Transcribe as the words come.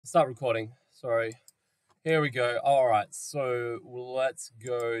Start recording. Sorry. Here we go. All right. So let's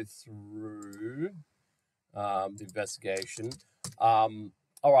go through the investigation. All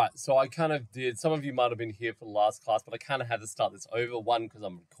right. So I kind of did. Some of you might have been here for the last class, but I kind of had to start this over. One, because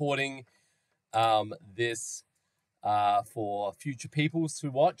I'm recording this for future peoples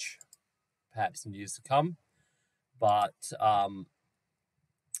to watch, perhaps in years to come. But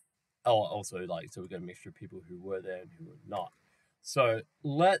also so we've got a mixture of people who were there and who were not. So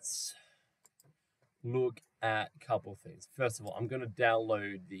let's look at a couple of things. First of all, I'm going to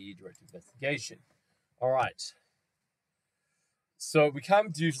download the direct investigation. All right. So we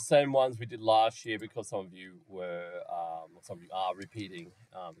can't do the same ones we did last year because some of you are repeating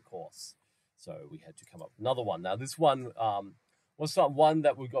the course. So we had to come up with another one. Now this one was not one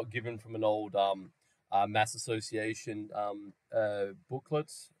that we got given from an old Mass Association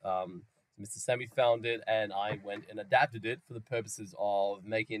booklet. Mr. Sammy found it, and I went and adapted it for the purposes of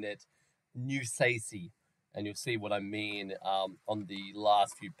making it new SACY. And you'll see what I mean on the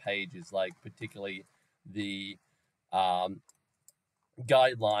last few pages, like particularly the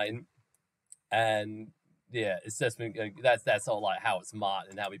guideline and assessment. That's all like how it's marked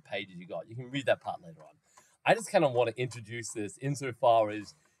and how many pages you got. You can read that part later on. I just kind of want to introduce this insofar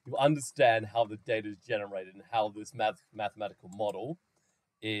as you understand how the data is generated and how this mathematical model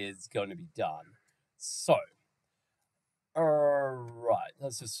is going to be done. So, all right,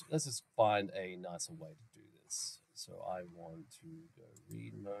 let's just find a nicer way to do this. So I want to go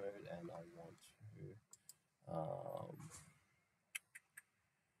read mode, and I want to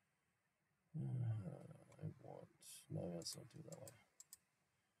no, let's not do it that way.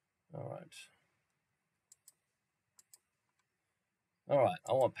 All right,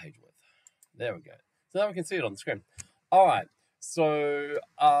 I want page width. There we go. So now we can see it on the screen. All right. So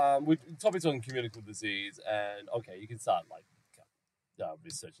topics on communicable disease, and okay, you can start like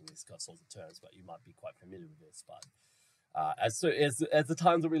researching these sorts of terms, but you might be quite familiar with this. But as the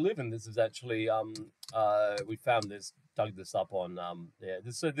times that we live in, this is actually we found this, dug this up on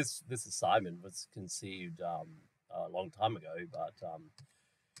this assignment was conceived a long time ago, but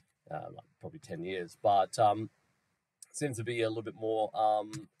like probably 10 years, but seems to be a little bit more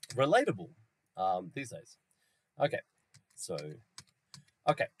relatable these days. So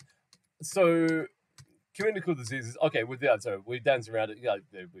communicable diseases. Okay, with that, so we dance around it,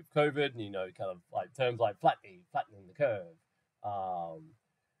 with COVID, and kind of like terms like flattening the curve,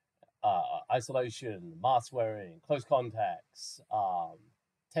 isolation, mask wearing, close contacts,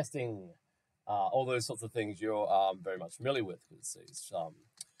 testing, all those sorts of things you're very much familiar with, because it's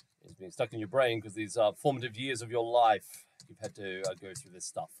being stuck in your brain because these formative years of your life you've had to go through this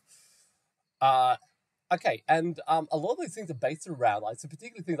stuff. Okay, and a lot of these things are based around, so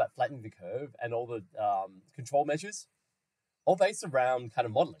particularly things like flattening the curve and all the control measures, all based around kind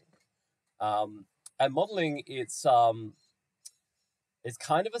of modeling. And modeling, it's kind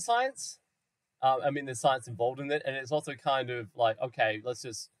of a science. There's science involved in it, and it's also kind of like, okay, let's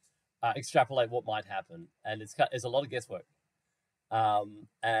just extrapolate what might happen, and it's a lot of guesswork.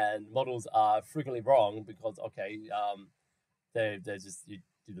 And models are frequently wrong because, they're just, you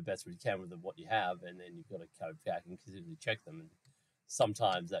do the best you can with what you have, and then you've got to go back and continually check them. And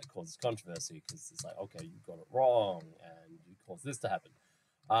sometimes that causes controversy because it's like, okay, you got it wrong, and you caused this to happen.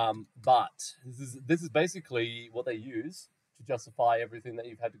 But this is basically what they use to justify everything that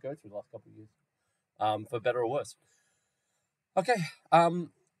you've had to go through the last couple of years, for better or worse. Okay,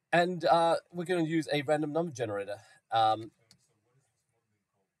 and we're going to use a random number generator.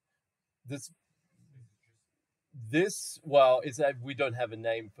 It's that we don't have a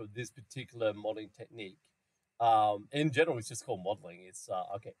name for this particular modeling technique. In general, it's just called modeling. It's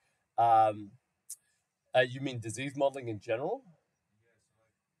okay. You mean disease modeling in general?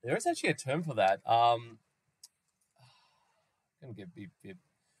 There is actually a term for that. I'm gonna get beep.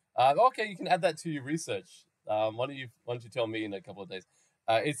 Okay, you can add that to your research. Why don't you tell me in a couple of days?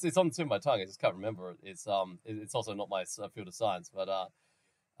 It's on the tip of my tongue. I just can't remember it. It's also not my field of science, but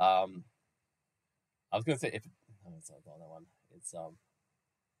I was gonna say if. No, it's not that one. It's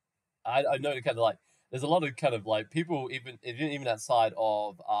I know kind of like there's a lot of kind of like people even outside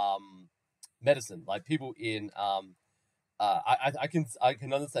of medicine, like people in I can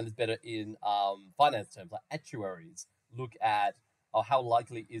understand this better in finance terms, like actuaries look at how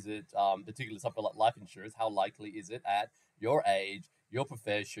likely is it, particularly something like life insurance, how likely is it at your age, your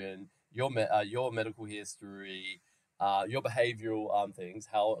profession, your medical history, your behavioral things,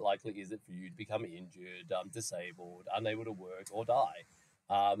 how likely is it for you to become injured, disabled, unable to work, or die?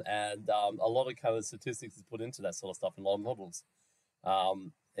 And a lot of kind of statistics is put into that sort of stuff in a lot of models.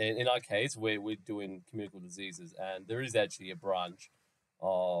 In our case, we're doing communicable diseases, and there is actually a branch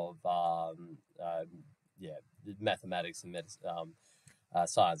yeah, mathematics and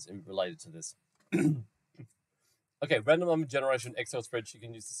science related to this. Okay, random number generation Excel spreadsheet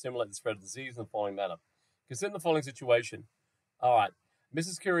can use to simulate the spread of disease in the following manner. Consider the following situation. All right,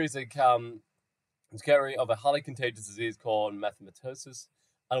 Mrs. Curie is a carrier of a highly contagious disease called mathematosis.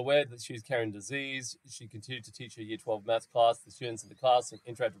 Unaware that she is carrying disease, she continued to teach her Year 12 math class. The students in the class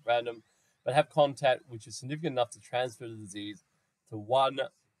interact at random, but have contact which is significant enough to transfer the disease to one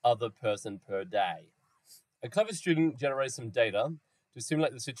other person per day. A clever student generates some data to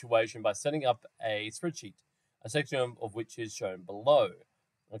simulate the situation by setting up a spreadsheet, a section of which is shown below.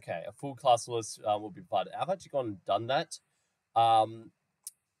 Okay, a full class list will be provided. I've actually gone and done that.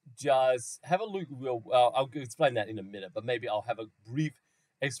 Just have a look. I'll explain that in a minute, but maybe I'll have a brief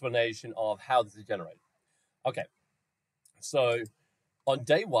explanation of how this is generated. Okay, so on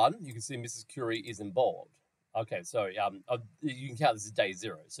day one, you can see Mrs. Curie is in bold. Okay, so you can count this as day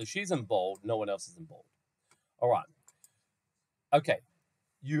 0. So she's in bold, no one else is in bold. All right. Okay,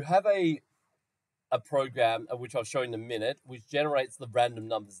 you have a program, which I'll show in a minute, which generates the random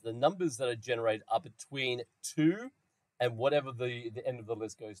numbers. The numbers that are generated are between 2 and whatever the end of the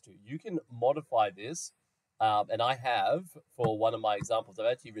list goes to. You can modify this, and I have, for one of my examples, I've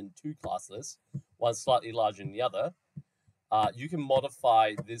actually written 2 class lists, one slightly larger than the other. You can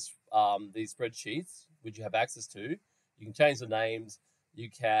modify these spreadsheets, which you have access to. You can change the names. You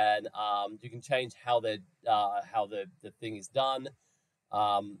can change how the thing is done.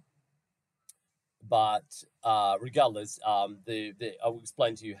 But regardless, I will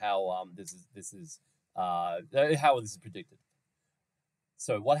explain to you how this is how this is predicted.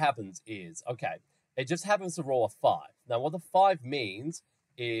 So what happens is, okay, it just happens to roll a 5. Now what the 5 means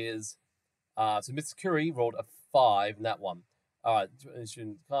is, so Mr. Curie rolled a 5 in that one. All right,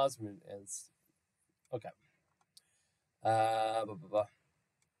 student class and okay. Blah, blah, blah.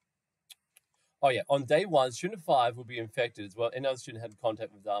 Oh yeah, on day 1, student 5 will be infected as well. Another student had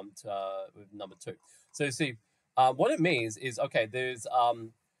contact with number 2. So you see, what it means is, okay, there's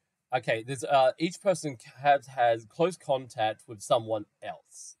each person has close contact with someone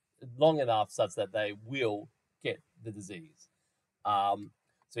else long enough such that they will get the disease.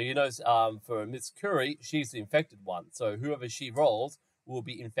 So you know, for Miss Curie, she's the infected one. So whoever she rolls will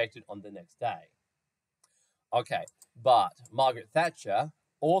be infected on the next day. Okay, but Margaret Thatcher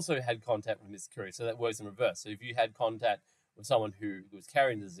also had contact with Miss Curie, so that works in reverse. So if you had contact with someone who was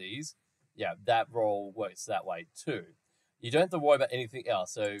carrying disease, yeah, that roll works that way too. You don't have to worry about anything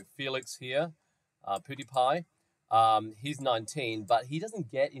else. So Felix here, PewDiePie, he's 19, but he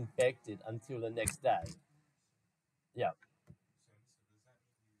doesn't get infected until the next day. Yeah.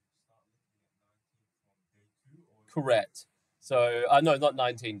 Correct. So, no, not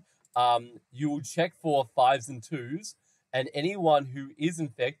 19. You will check for 5s and 2s, and anyone who is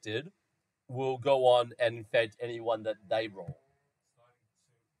infected will go on and infect anyone that they roll.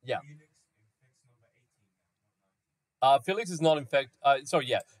 Yeah. Felix is not infected. Sorry,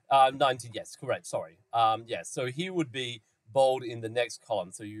 yeah. 19, yes, correct. Sorry. Yeah, so he would be bold in the next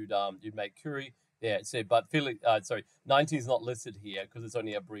column. So you'd make Curie. Yeah, so, but Felix, 19 is not listed here because it's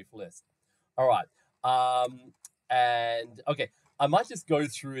only a brief list. All right. And okay, I might just go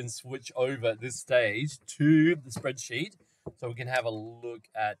through and switch over at this stage to the spreadsheet so we can have a look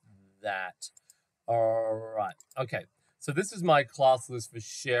at that. All right. Okay. So this is my class list for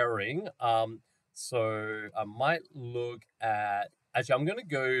sharing. So I might look at, actually, I'm going to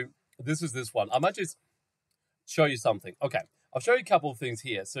go, this is this one. I might just show you something. Okay. I'll show you a couple of things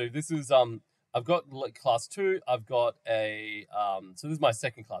here. So this is, I've got class 2. I've got a, so this is my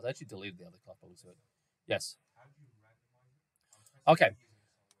second class. I actually deleted the other class. Yes. Okay.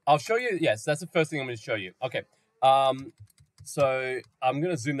 I'll show you. Yes, that's the first thing I'm going to show you. Okay. So I'm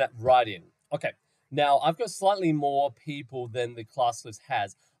going to zoom that right in. Okay. Now, I've got slightly more people than the class list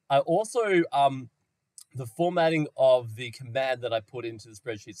has. I also, the formatting of the command that I put into the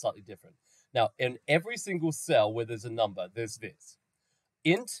spreadsheet is slightly different. Now, in every single cell where there's a number, there's this.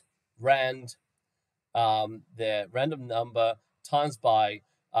 Int rand, the random number times by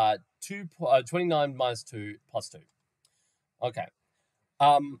 29 minus 2 plus 2. Okay.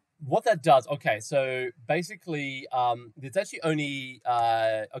 What that does, okay, so basically, there's actually only,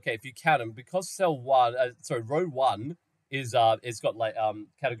 okay, if you count them, because row 1 is, it's got like,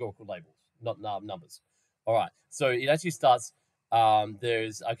 categorical labels, not numbers. All right, so it actually starts,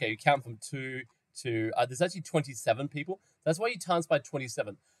 there's, okay, you count from 2 to, there's actually 27 people. That's why you times by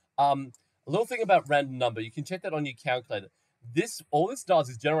 27. A little thing about random number, you can check that on your calculator. All this does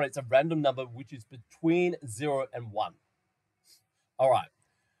is generates a random number which is between 0 and 1. All right.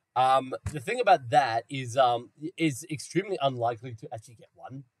 The thing about that is extremely unlikely to actually get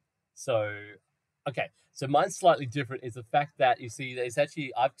one. So, okay, so mine's slightly different. Is the fact that you see, there's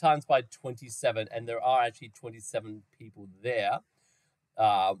actually I've times by 27, and there are actually 27 people there.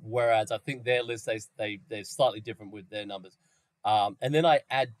 Whereas I think their list they're slightly different with their numbers. And then I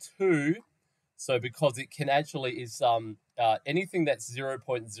add two, so because it can actually is anything that's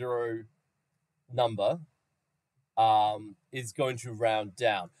 0.0 number is going to round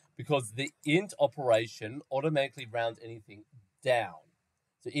down because the int operation automatically rounds anything down.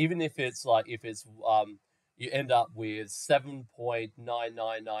 So even if it's you end up with 7.99999,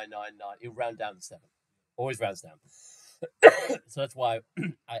 it'll round down to 7. Always rounds down. So that's why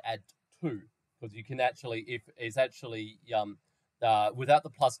I add 2, because you can actually, if it's actually without the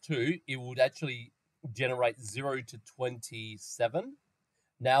 +2, it would actually generate 0 to 27.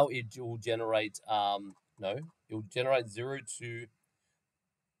 Now it will generate no, it will generate 0 to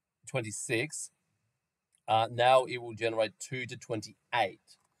 26. Now it will generate 2 to 28.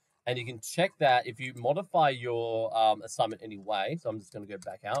 And you can check that if you modify your assignment anyway. So I'm just going to go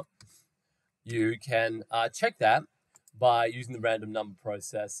back out. You can check that by using the random number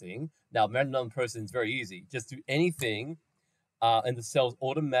processing. Now, random number processing is very easy. Just do anything, and the cells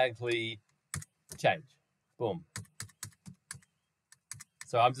automatically change. Boom.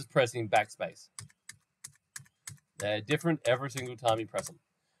 So I'm just pressing backspace. They're different every single time you press them.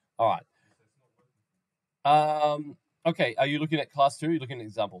 All right. Okay, are you looking at class 2? You're looking at an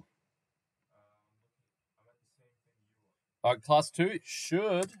example. All right, class 2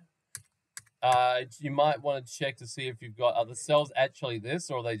 should. You might want to check to see if you've got, are the cells actually this,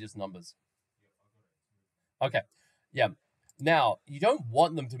 or are they just numbers? Okay, yeah. Now, you don't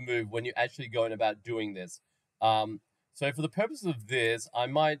want them to move when you're actually going about doing this. So for the purpose of this, I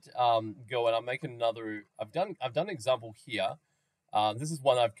might go and I'll make another. I've done an example here. This is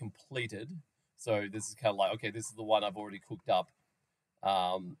one I've completed. So this is kind of like, okay, this is the one I've already cooked up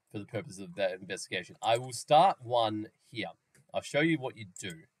for the purpose of that investigation. I will start one here. I'll show you what you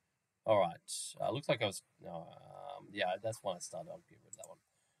do. All right. Looks like I was. Yeah, that's one I started. I'll get rid of that one.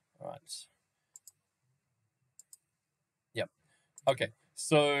 All right. Yep. Okay.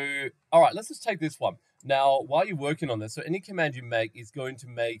 So, all right. Let's just take this one. Now, while you're working on this, so any command you make is going to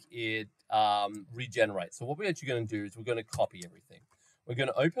make it regenerate. So what we're actually going to do is we're going to copy everything. We're going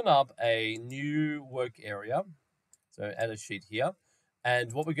to open up a new work area. So add a sheet here.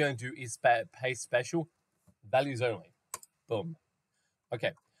 And what we're going to do is paste special values only. Boom.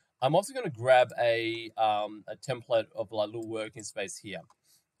 Okay. I'm also going to grab a template of like little working space here.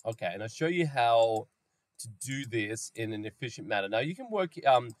 Okay, and I'll show you how to do this in an efficient manner. Now you can work.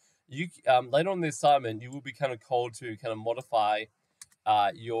 Later on in the assignment, you will be kind of called to kind of modify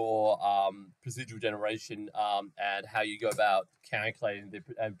your procedural generation and how you go about calculating the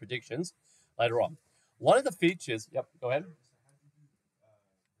predictions later on. One of the features. Yep. Go ahead.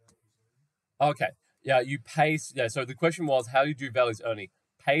 Okay. Yeah, you paste. Yeah. So the question was, how do you do values only?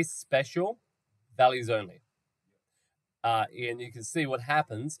 Paste special, values only. And you can see what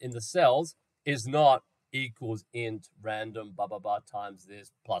happens in the cells is not equals int random blah blah blah times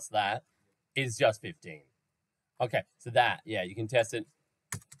this plus that. It's just 15. Okay, so that, yeah, you can test it.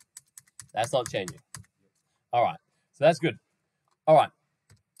 That's not changing. All right, so that's good. All right,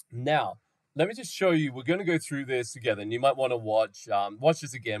 now let me just show you. We're going to go through this together, and you might want to watch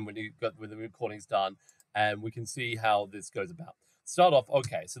this again when the recording's done, and we can see how this goes about. Start off,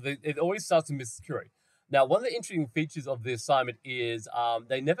 okay. So it always starts with Mrs. Curie. Now, one of the interesting features of the assignment is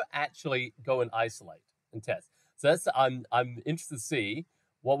they never actually go and isolate and test. So that's I'm interested to see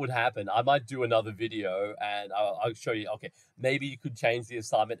what would happen. I might do another video and I'll show you. Okay, maybe you could change the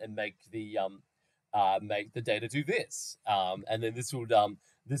assignment and make the data do this, and then this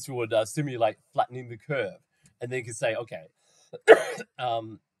would simulate flattening the curve, and then you can say okay,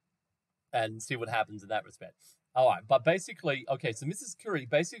 and see what happens in that respect. All right, but basically, okay, so Mrs. Curie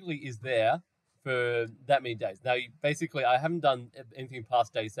basically is there for that many days. Now, basically, I haven't done anything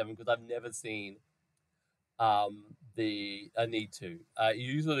past day 7 because I've never seen the need to.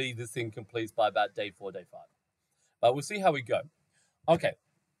 Usually, this thing completes by about day 4, day 5. But we'll see how we go. Okay,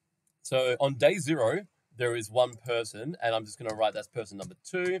 so on day 0, there is one person, and I'm just going to write that's person number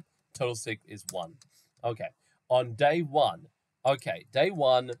 2. Total sick is 1. Okay, on day 1, day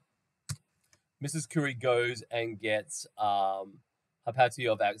 1, Mrs. Curie goes and gets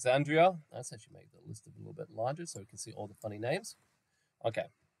Hypatia of Alexandria. Let's actually make the list a little bit larger so we can see all the funny names. Okay,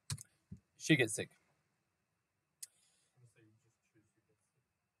 she gets sick.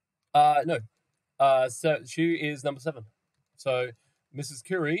 No. So she is number 7. So Mrs.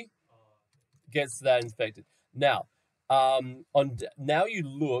 Curie gets that infected. Now, Now you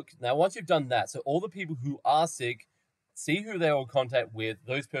look now once you've done that, so all the people who are sick, see who they were in contact with.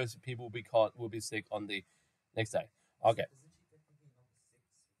 Those people will be sick on the next day. Okay.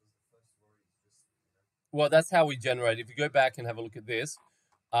 Well, that's how we generate. If you go back and have a look at this,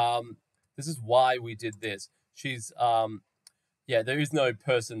 this is why we did this. She's yeah, there is no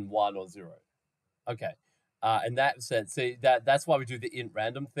person 1 or 0. Okay. In that sense, see that's why we do the int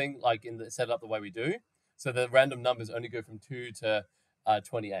random thing, like in the set up the way we do. So the random numbers only go from 2 to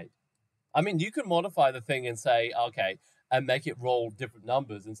 28. I mean, you can modify the thing and say, okay, and make it roll different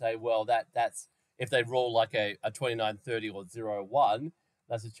numbers and say, well, that's if they roll like a 29, 30 or 0, 1,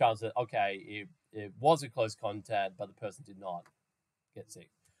 that's a chance that, okay, it was a close contact, but the person did not get sick.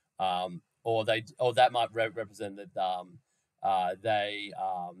 Or that might represent that they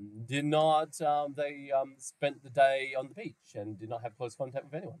did not, they spent the day on the beach and did not have close contact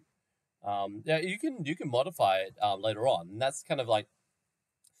with anyone. Yeah, you can modify it later on, and that's kind of like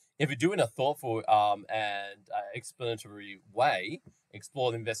if you're doing a thoughtful and explanatory way,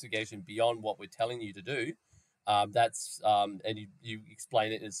 explore the investigation beyond what we're telling you to do. That's and you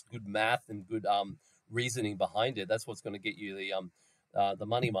explain it as good math and good reasoning behind it. That's what's going to get you the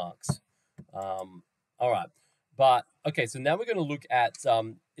money marks. All right, but okay. So now we're going to look at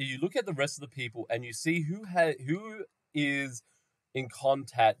you look at the rest of the people and you see who is in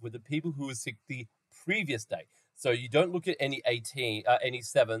contact with the people who were sick the previous day. So you don't look at any 18, any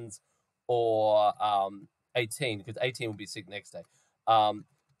 7s or 18 because 18 will be sick next day.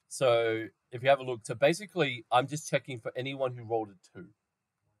 So if you have a look, so basically I'm just checking for anyone who rolled a 2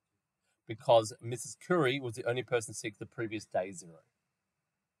 because Mrs. Curry was the only person sick the previous day 0.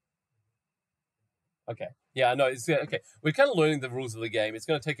 Okay. Yeah, I know. It's okay. We're kind of learning the rules of the game. It's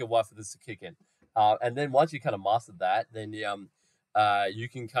going to take a while for this to kick in. And then once you kind of master that, then you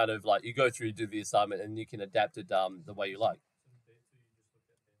can kind of like you go through, do the assignment, and you can adapt it the way you like.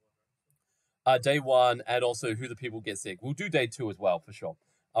 Day 1 and also who the people get sick. We'll do day 2 as well for sure.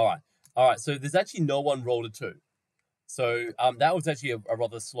 All right. So there's actually no one rolled a 2. So that was actually a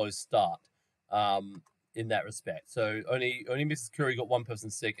rather slow start in that respect. So only Mrs. Curry got one person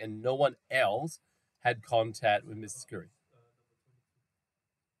sick, and no one else had contact with Mrs. Curry.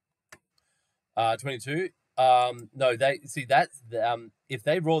 22. No, they see that's if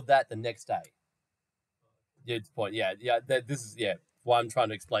they rolled that the next day. Yeah, point. Yeah. This is why I'm trying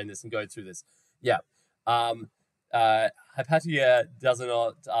to explain this and go through this. Yeah. Hypatia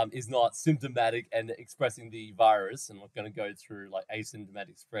is not symptomatic and expressing the virus. I'm not going to go through like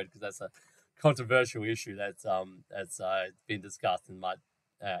asymptomatic spread because that's a controversial issue that's been discussed and might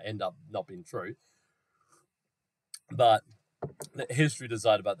end up not being true. But history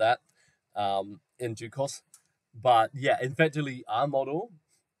decide about that in due course. But yeah, effectively our model,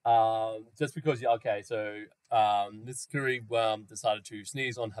 just because so Miss Curie decided to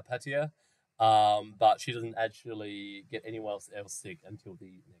sneeze on Hypatia, but she doesn't actually get anyone else sick until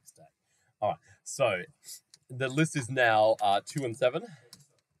the next day. All right, so the list is now 2 and 7.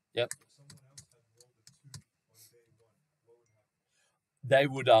 Yep. They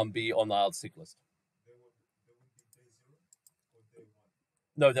would be on the sick list.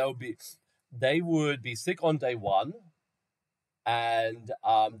 No, they would be sick on day 1, and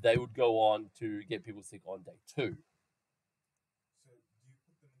they would go on to get people sick on day 2.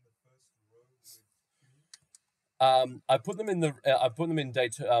 I put them in day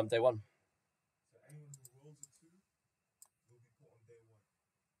 2, day 1.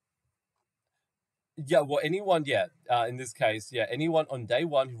 Yeah, well, anyone, in this case, anyone on day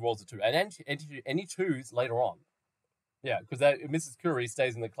 1 who rolls a 2, and any 2s later on. Yeah, because Mrs. Curry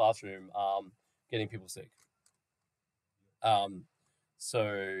stays in the classroom, getting people sick. And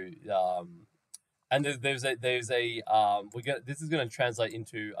there's a this is going to translate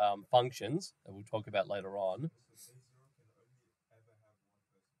into functions that we'll talk about later on.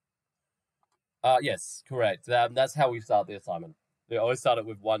 Yes, correct. That's how we start the assignment. We always start it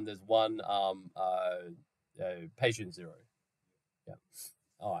with one. There's one patient 0. Yeah.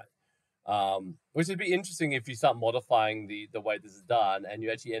 All right. Which would be interesting if you start modifying the way this is done, and you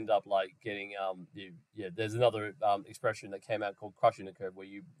actually end up like getting There's another expression that came out called crushing the curve, where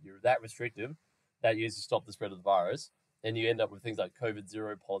you're that restrictive that you use to stop the spread of the virus, and you end up with things like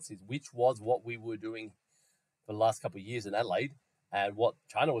COVID-0 policies, which was what we were doing for the last couple of years in Adelaide, and what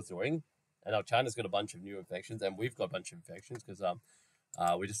China was doing. And now China's got a bunch of new infections, and we've got a bunch of infections because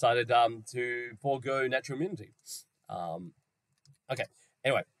we decided to forego natural immunity. Okay.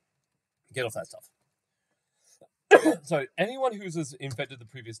 Anyway. Get off that stuff. So anyone who's infected the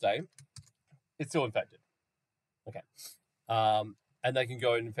previous day, it's still infected. Okay. And they can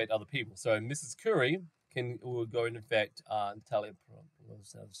go and infect other people. So Mrs. Curry will go into effect. Too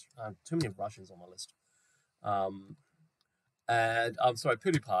many Russians on my list. And I'm sorry,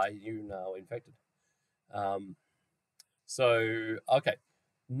 PewDiePie, you now infected. So okay,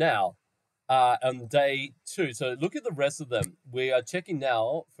 now on day 2. So look at the rest of them. We are checking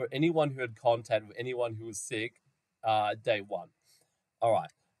now for anyone who had contact with anyone who was sick. Day 1. All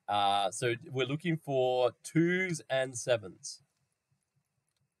right. So we're looking for 2s and 7s.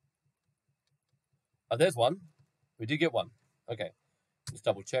 Oh, there's one. We did get one. Okay. Let's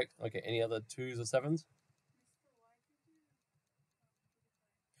double check. Okay. Any other 2s or 7s?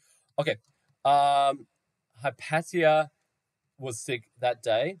 Okay. Hypatia was sick that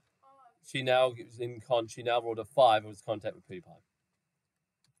day. She now rolled a 5 and was in contact with PewDiePie.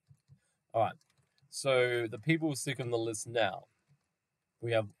 All right. So the people sick on the list now.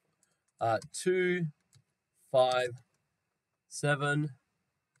 We have 2, 5, 7,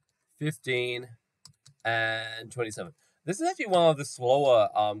 15, and 27. This is actually one of the slower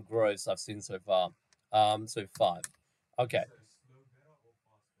growths I've seen so far. So 5. Okay.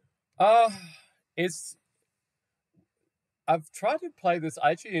 It's. I've tried to play this.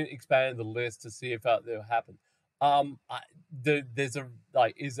 I actually expanded the list to see if it'll happen. There's a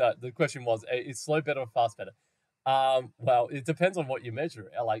the question was, is slow better or fast better? Well, it depends on what you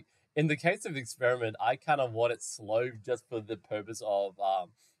measure. Like in the case of the experiment, I kind of want it slow just for the purpose of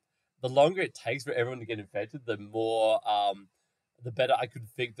the longer it takes for everyone to get infected, the more the better I could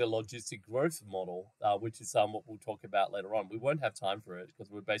think the logistic growth model, which is what we'll talk about later on. We won't have time for it because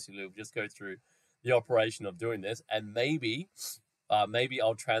we'll just go through the operation of doing this, and maybe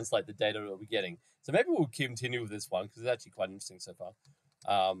I'll translate the data that we're getting. So maybe we'll continue with this one because it's actually quite interesting so far.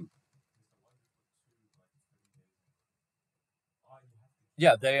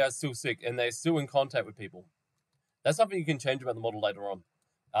 Yeah, they are still sick and they're still in contact with people. That's something you can change about the model later on,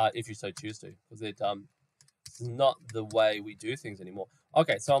 if you so choose to, because it's not the way we do things anymore.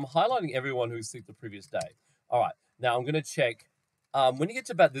 Okay, so I'm highlighting everyone who's sick the previous day. All right, now I'm going to check. When you get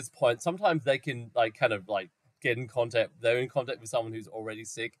to about this point, sometimes they can get in contact. They're in contact with someone who's already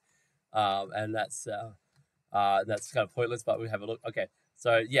sick, and that's kind of pointless. But we have a look. Okay,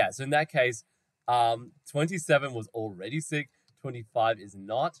 so yeah, so in that case, 27 was already sick. 25 is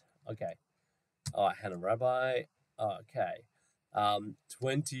not. Okay. All right, Hannah Rabbi. Okay.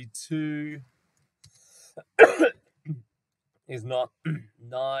 22 is not.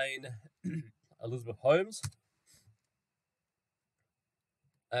 9, Elizabeth Holmes.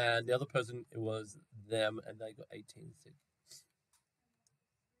 And the other person, it was them, and they got 18 sick.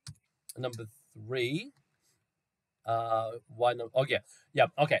 Number 3. Why not? Oh, yeah.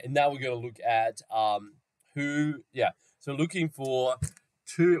 Okay, and now we're going to look at who. Yeah, so looking for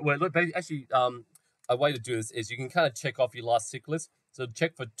 2. Well, look, actually, a way to do this is you can kind of check off your last sick list. So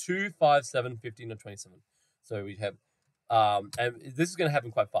check for 2, 5, 7, 15, and 27. So we have, and this is going to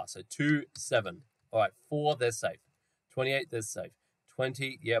happen quite fast. So 2, 7. All right, 4, they're safe. 28, they're safe.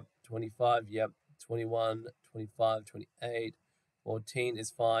 20, yep. 25, yep. 21, 25, 28. 14 is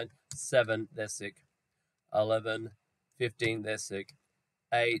fine. 7, they're sick. 11, 15, they're sick.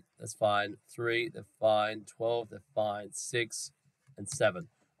 8, that's fine. 3, they're fine. 12, they're fine. 6, and 7.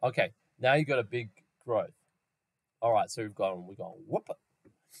 Okay, now you've got a big growth. All right, so we've gone whoop.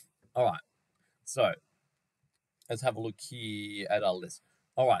 All right, so let's have a look here at our list.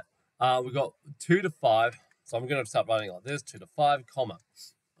 All right, we've got 2 to 5. So I'm going to start writing like this: 2 to 5, comma.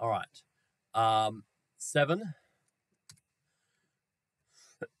 All right, 7.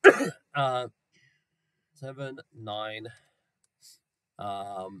 7, 9,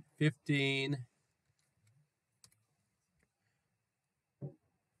 15,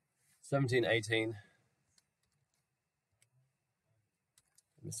 17, 18.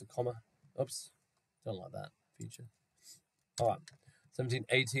 Missed a comma. Oops, don't like that feature. All right, 17,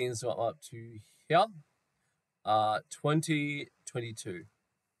 18. So I'm up to here. 20, 22.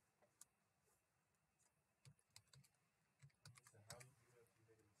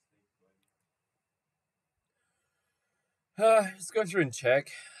 Just go through and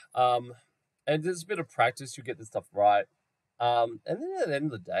check. And there's a bit of practice, you get this stuff right. And then at the end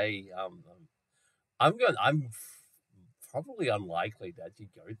of the day, I'm probably unlikely to actually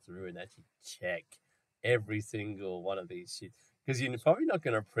go through and actually check every single one of these shit because you're probably not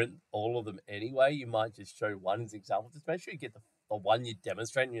going to print all of them anyway. You might just show one as an example. Just make sure you get the one you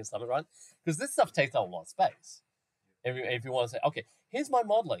demonstrate in your summit, right? Because this stuff takes up a lot of space. If you want to say, okay, here's my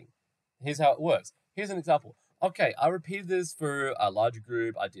modeling, here's how it works, here's an example. Okay, I repeated this for a larger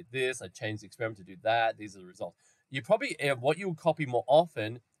group. I did this. I changed the experiment to do that. These are the results. You probably what you'll copy more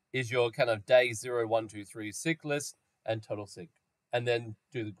often is your kind of day 0, 1, 2, 3 sick list and total sick, and then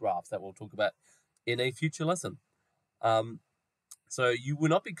do the graphs that we'll talk about in a future lesson. So you will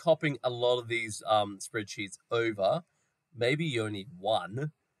not be copying a lot of these spreadsheets over. Maybe you only need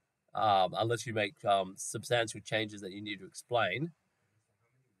one, unless you make substantial changes that you need to explain.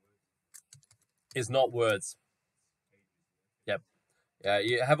 It's not words. Yep. Yeah,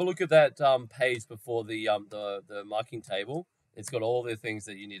 you have a look at that page before the marking table. It's got all the things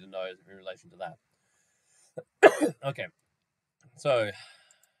that you need to know in relation to that. Okay. So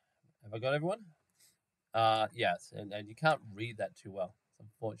have I got everyone? Yes, and you can't read that too well. It's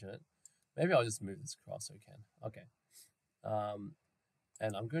unfortunate. Maybe I'll just move this across so we can. Okay.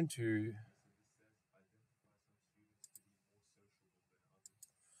 And I'm going to.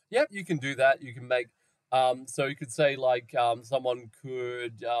 Yep, you can do that. You can make. So you could say like someone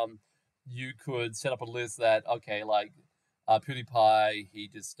could you could set up a list that okay like PewDiePie he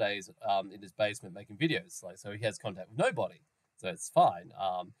just stays in his basement making videos like so he has contact with nobody so it's fine.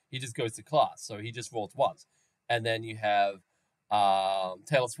 He just goes to class so he just rolls once, and then you have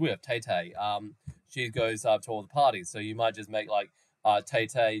Taylor Swift Tay Tay. She goes to all the parties so you might just make like Tay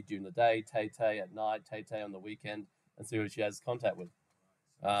Tay during the day, Tay Tay at night, Tay Tay on the weekend, and see who she has contact with.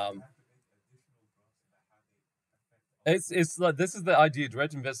 Um, it's like this is the idea,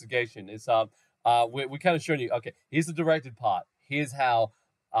 direct investigation. It's we're kind of showing you, okay, here's the directed part. Here's how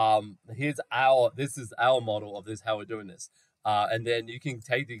here's our this is our model of this how we're doing this. And then you can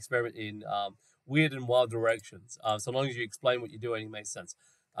take the experiment in weird and wild directions. So long as you explain what you're doing, it makes sense.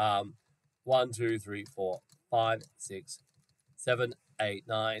 Um 1, 2, 3, 4, 5, 6, 7, 8,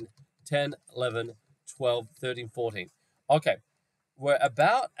 9, 10, 11, 12, 13, 14. Okay. We're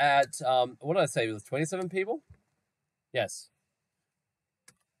about at what did I say? It was 27 people? Yes.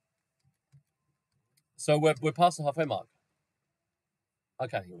 So we're past the halfway mark. I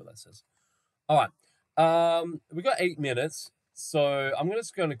can't hear what that says. All right. We got 8 minutes, so I'm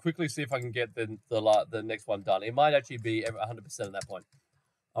just going to quickly see if I can get the next one done. It might actually be 100% at that point.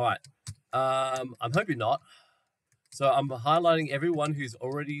 All right. I'm hoping not. So I'm highlighting everyone who's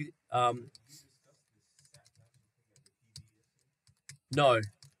already no,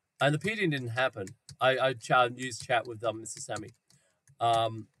 and the PD didn't happen. I used chat with Mr. Sammy.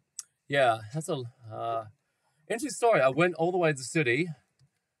 Yeah, that's a interesting story. I went all the way to the city.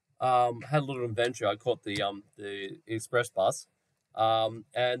 Had a little adventure. I caught the express bus, and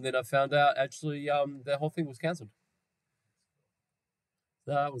then I found out actually the whole thing was cancelled.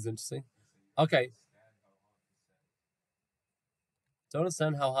 That was interesting. Okay, don't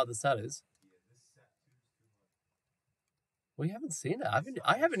understand how hard the sat is. We haven't seen it.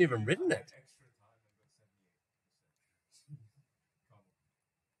 I haven't even written it.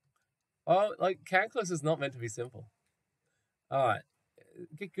 Oh, like calculus is not meant to be simple. All right,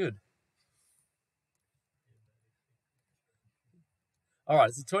 get good. All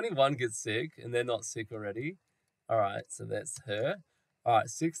right, so 21 gets sick, and they're not sick already. All right, so that's her. All right,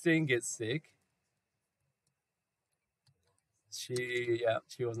 16 gets sick. She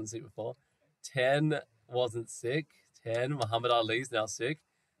wasn't sick before. 10 wasn't sick. 10, Muhammad Ali's now sick.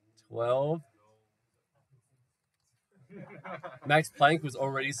 12, Max Planck was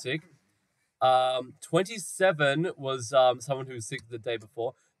already sick. 27 was someone who was sick the day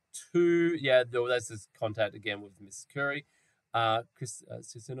before. 2, yeah, no, that's his contact again with Mrs. Curry.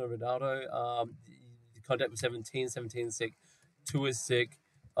 Cristiano Ronaldo, the contact was 17. 17 is sick. 2 is sick.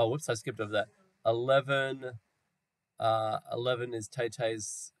 Oh, whoops, I skipped over that. 11, 11 is Tay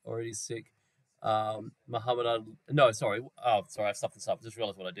Tay's already sick. Muhammad Ali, no, sorry. Oh, sorry, I stuffed this up. Just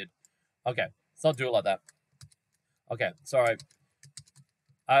realized what I did. Okay, let's not do it like that. Okay, sorry.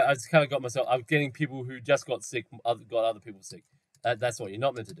 I just kind of got myself. I'm getting people who just got sick, got other people sick. That's what you're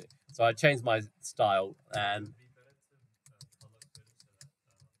not meant to do. So I changed my style and.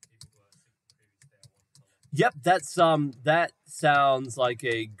 Yep, that sounds like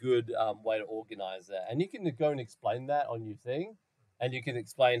a good way to organize that, and you can go and explain that on your thing, and you can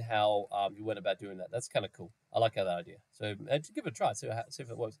explain how you went about doing that. That's kind of cool. I like that idea. So just give it a try. See if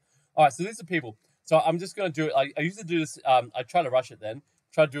it works. All right, so these are people. So I'm just going to do it. I usually do this. I try to rush it then.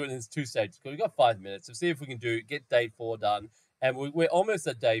 Try to do it in 2 stages because we've got 5 minutes. So see if we can get day 4 done, and we're almost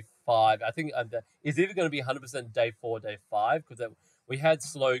at day 5. I think it's either going to be 100% day 4, day 5 because we had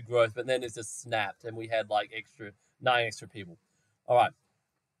slow growth, but then it just snapped, and we had like 9 extra people. All right,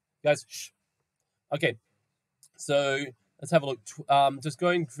 guys. Shh. Okay, so let's have a look. Just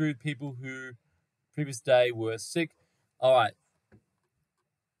going through people who previous day were sick. All right.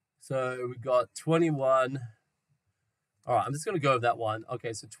 So we got 21. All right, I'm just going to go with that one.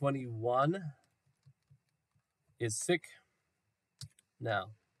 Okay, so 21 is sick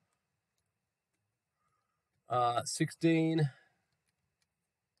now. 16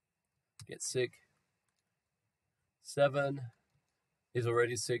 gets sick. 7 is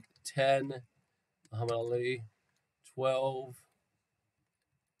already sick. 10, Muhammad Ali. 12,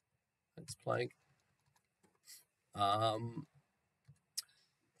 thanks Plank.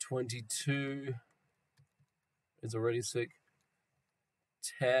 22 is already sick.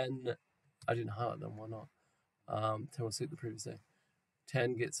 10, I didn't highlight them, why not? 10 was sick the previous day.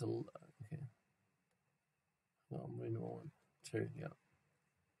 10 gets okay. No, I'm reading the wrong one. 2, yeah.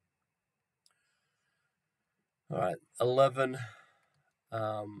 All right, 11,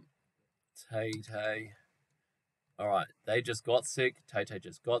 Tay Tay. All right, they just got sick. Tay Tay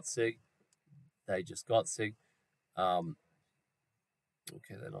just got sick. They just got sick. Okay,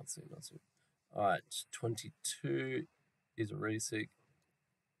 they're not sick, not sick. All right, 22 is already sick.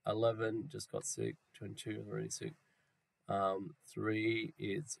 11 just got sick. 22 is already sick. 3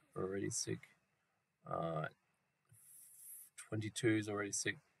 is already sick. 22 is already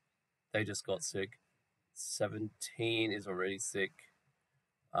sick. They just got sick. 17 is already sick.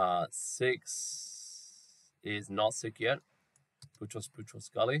 6 is not sick yet. Butchos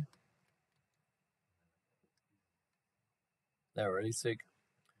Gully. They're already sick.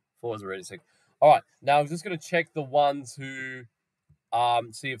 4 is already sick. All right, now I'm just going to check the ones who,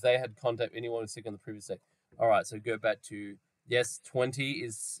 see if they had contact anyone who's sick on the previous day. All right, so go back to, yes, 20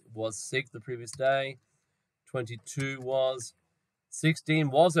 was sick the previous day. 22 was.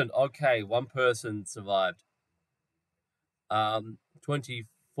 16 wasn't. Okay, one person survived.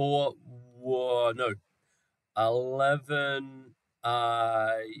 24 no. 11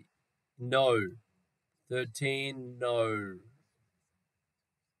 no. 13 no.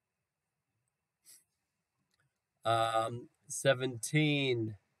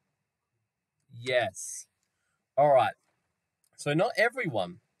 17 yes. All right. So not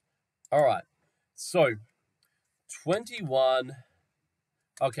everyone. All right. So 21.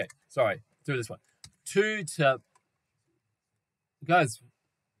 Okay, sorry. Do this one. 2 to. Guys,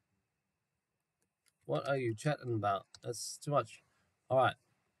 what are you chatting about? That's too much. All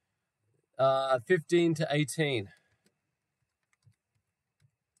right. 15 to 18.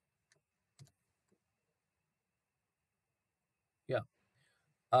 Yeah.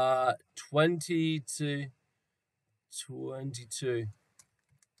 20 to 22.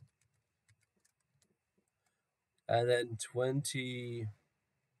 And then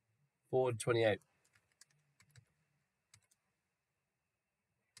 24 to 28.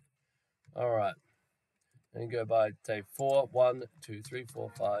 All right. And go by say 4, 1, 2, 3, 4,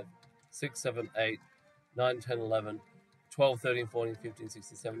 5, 6, 7, 8, 9, 10, 11, 12, 13, 14, 15,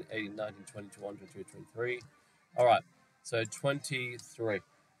 16, 17, 18, 19, 20, 21, 22, 23. All right. So 23.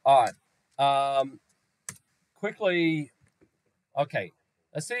 All right. Quickly. Okay.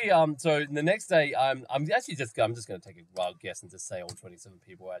 Let's see. So the next day, I'm just going to take a wild guess and just say all 27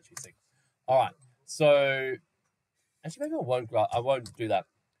 people are actually sick. All right. So actually, maybe I won't do that.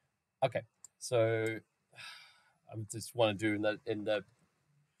 Okay. So I just want to do in the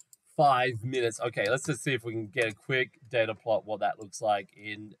 5 minutes. Okay, let's just see if we can get a quick data plot what that looks like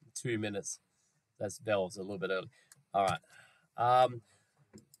in 2 minutes. That's Bell's a little bit early. All right.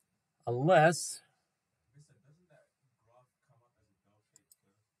 Unless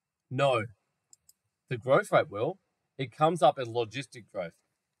no, the growth rate will. It comes up as logistic growth.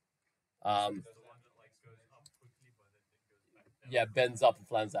 Yeah, bends up and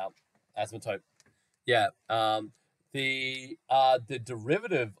flans out. Asymptote. Yeah. The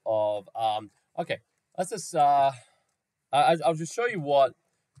derivative of okay. Let's just I'll just show you what.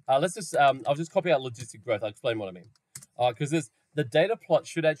 Let's just I'll just copy out logistic growth. I'll explain what I mean. Because the data plot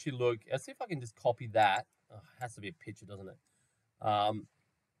should actually look. Let's see if I can just copy that. Oh, it has to be a picture, doesn't it?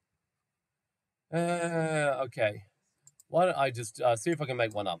 Okay. Why don't I just see if I can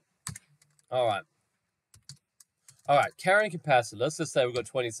make one up? All right. All right. Carrying capacity. Let's just say we've got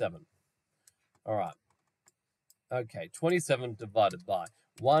 27. All right. Okay. 27 divided by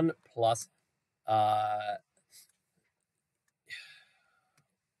 1 plus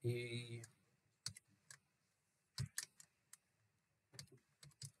E.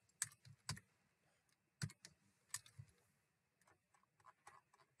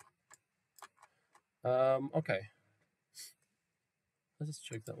 Okay. Let's just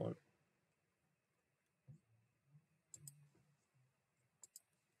check that one.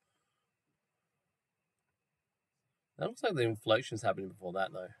 That looks like the inflation's happening before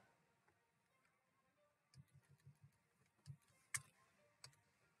that, though.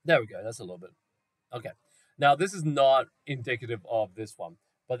 There we go. That's a little bit. Okay. Now, this is not indicative of this one,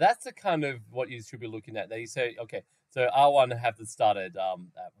 but that's the kind of what you should be looking at. They say, okay, so R1 have to start at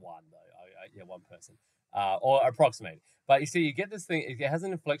 1, though. Yeah, one person. Or approximate. But you see, you get this thing, it has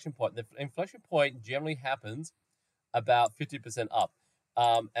an inflection point. The inflection point generally happens about 50% up.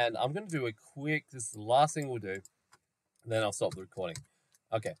 And I'm going to do a quick, this is the last thing we'll do, then I'll stop the recording.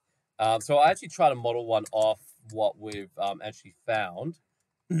 Okay. So I actually try to model one off what we've actually found,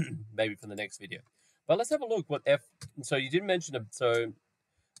 maybe for the next video. But let's have a look what F. So you did mention, so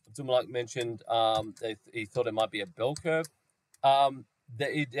Abdulmalak mentioned he thought it might be a bell curve.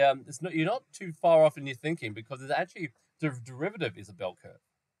 It's not, you're not too far off in your thinking, because it's actually, the derivative is a bell curve.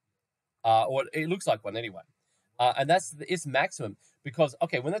 Or it looks like one anyway. And that's its maximum, because,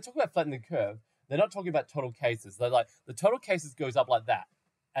 okay, when they talk about flattening the curve, they're not talking about total cases. They're like, the total cases goes up like that,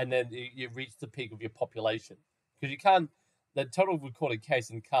 and then you reach the peak of your population. Because you can't, the total recorded case,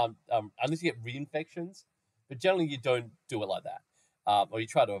 and can't, unless you get reinfections, but generally you don't do it like that, or you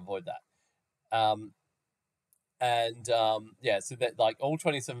try to avoid that. Yeah, so that, like, all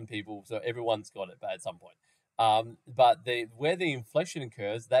 27 people, so everyone's got it, but at some point. But where the inflection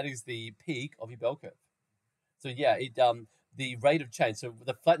occurs, that is the peak of your bell curve. So yeah, the rate of change. So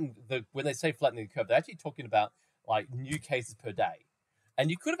when they say flattening the curve, they're actually talking about like new cases per day. And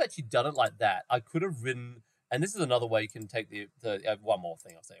you could have actually done it like that. I could have written, and this is another way you can take the one more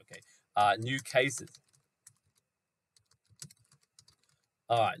thing I'll say. Okay, new cases.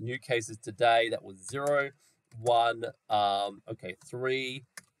 All right, new cases today. That was 0, 1. Okay, 3,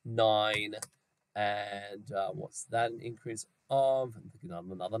 9, and what's that? An increase of? I'm thinking of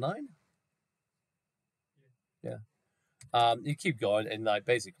another 9. Yeah. You keep going, and like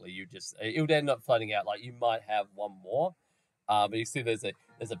basically you just, it would end up flattening out. Like you might have one more, but you see there's a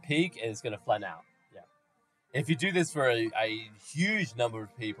peak, and it's going to flatten out. Yeah. If you do this for a huge number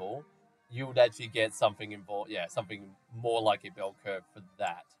of people, you would actually get something involved. Yeah, something more like a bell curve for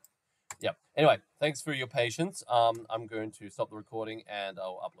that. Yeah. Anyway, thanks for your patience. I'm going to stop the recording, and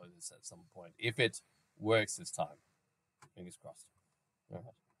I'll upload this at some point if it works this time. Fingers crossed. All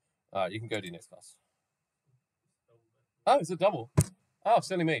right. You can go to your next class. Oh, it's a double. Oh,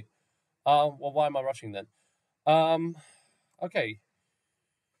 silly me. Well, why am I rushing then? Okay.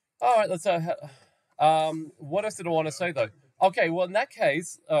 All right, let's what else did I want to say though? Okay, well in that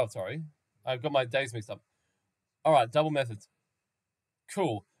case, oh sorry, I've got my days mixed up. All right, double methods.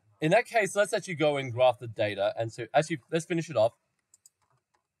 Cool. In that case, let's actually go and graph the data, and so actually let's finish it off.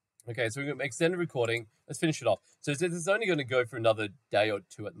 Okay, so we're going to extend the recording. Let's finish it off. So this is only going to go for another day or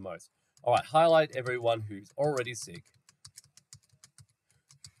two at the most. All right, highlight everyone who's already sick.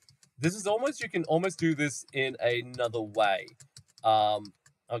 This is almost, you can almost do this in another way.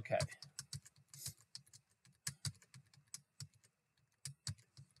 Okay.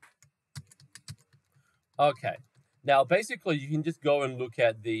 Okay. Now, basically, you can just go and look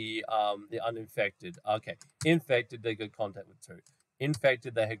at the uninfected. Okay, infected, they got contact with 2.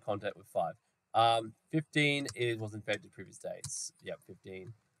 Infected, they had contact with 5. 15 was infected previous days. Yep,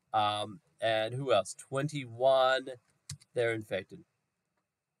 15. And who else? 21, they're infected.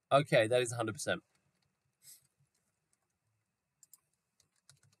 Okay, that is 100%.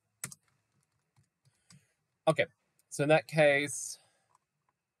 Okay, so in that case,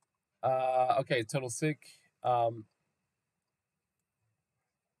 okay, total sick. All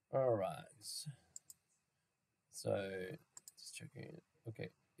right. So just checking it. Okay,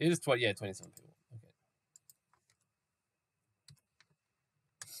 it is 27 people.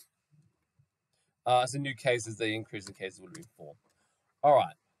 Okay. So new cases, the increase in cases would be 4. All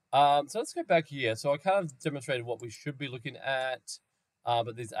right. So let's go back here. So I kind of demonstrated what we should be looking at,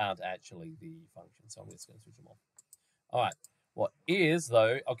 but these aren't actually the functions. So I'm just going to switch them off. All right. What is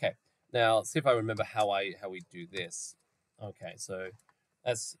though? Okay. Now let's see if I remember how we do this. Okay. So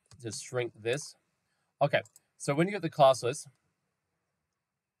let's just shrink this. Okay. So when you get the class list,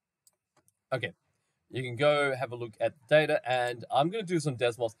 okay, you can go have a look at the data, and I'm going to do this on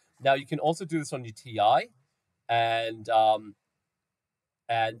Desmos. Now you can also do this on your TI, and I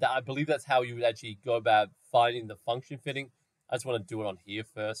believe that's how you would actually go about finding the function fitting. I just want to do it on here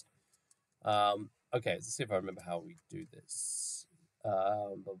first. Okay, let's see if I remember how we do this.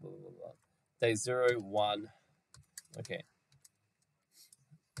 Blah, blah, blah, blah. Day 0, 1. Okay.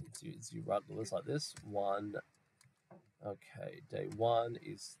 So you run the list like this. 1. Okay, day 1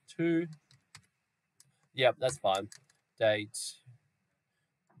 is 2. Yep, that's fine. Day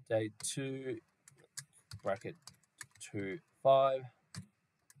 2, bracket 2, 5.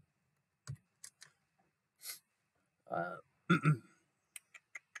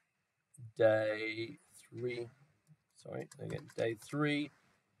 Day 3, sorry, again, day 3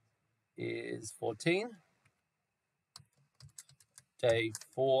 is 14. Day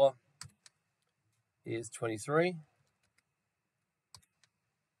 4 is 23.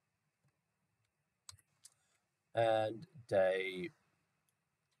 And day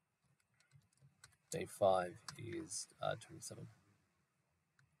Day 5 is 27.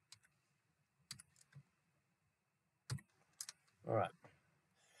 All right.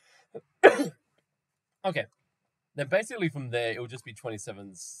 Okay. Then basically from there, it will just be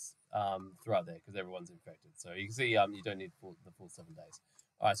 27s throughout there because everyone's infected. So you can see you don't need the full 7 days.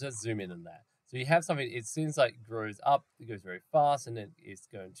 All right, so let's zoom in on that. So you have something, it seems like it grows up, it goes very fast, and then it's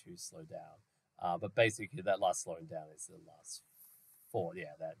going to slow down. But basically, that last slowing down is the last 4.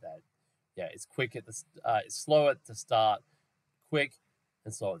 Yeah, yeah, it's quick at the, it's slow at the start, quick,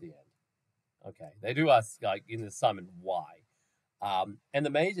 and slow at the end. Okay, they do ask like in the assignment why. And the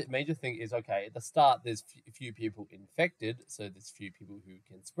major thing is okay. At the start, there's few people infected, so there's few people who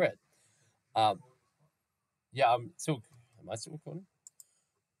can spread. Um, yeah, I'm still. Am I still recording?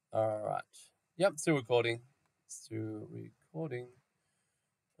 All right. Yep, still recording. Still recording.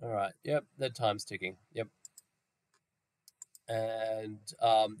 All right. Yep, the time's ticking. Yep. And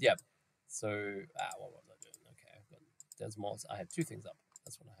yeah. So what was I doing? Okay, I've got Desmos. I have 2 things up.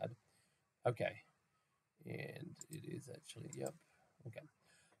 That's what I had. Okay, and it is actually yep. Okay.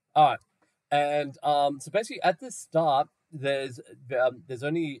 All right. And so basically, at the start, there's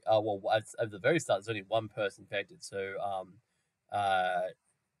only at the very start, there's only one person infected. So uh,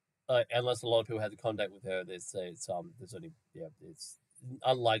 unless a lot of people had the contact with her, there's only it's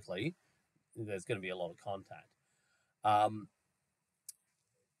unlikely there's going to be a lot of contact. Um,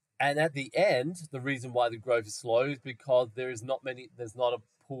 and at the end, the reason why the growth is slow is because there's not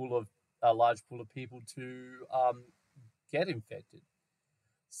a large pool of people to get infected.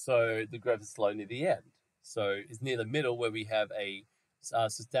 So the growth is slow near the end. So it's near the middle where we have a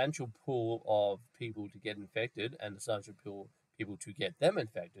substantial pool of people to get infected and a substantial pool of people to get them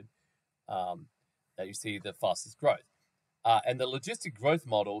infected. That you see the fastest growth. And the logistic growth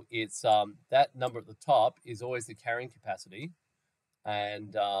model, it's that number at the top is always the carrying capacity,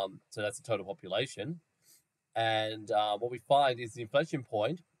 and so that's the total population. And what we find is the inflection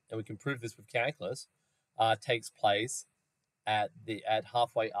point, and we can prove this with calculus, takes place at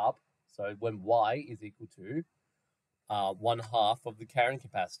halfway up. So when y is equal to 1/2 of the carrying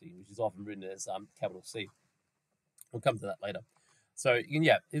capacity, which is often written as capital C. We'll come to that later. So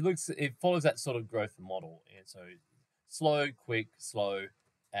yeah, it follows that sort of growth model, and so slow, quick, slow,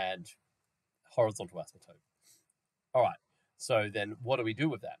 and horizontal asymptote. All right. So then, what do we do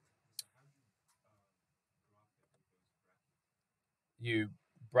with that? You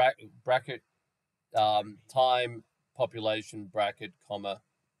bracket time, population, bracket, comma.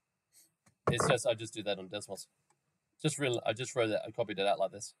 It's just I just do that on Desmos. I just wrote that. I copied it out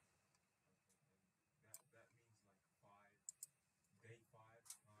like this.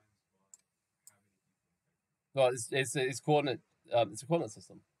 Well, it's coordinate. It's a coordinate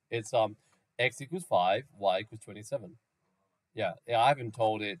system. It's x equals 5, y equals 27. Yeah, I haven't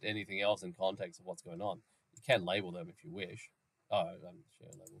told it anything else in context of what's going on. You can label them if you wish. Oh,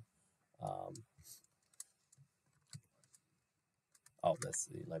 share label. That's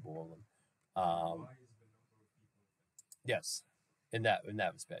the label of them. Yes, in that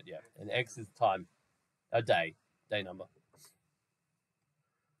respect, yeah. And x is time, a day number.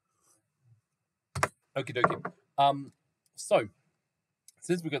 Okie dokie. So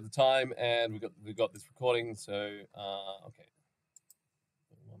since we got the time and we got this recording, so okay.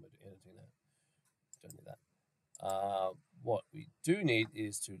 Why am I editing that? Don't need that. What we do need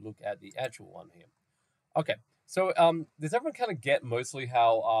is to look at the actual one here. Okay, so does everyone kind of get mostly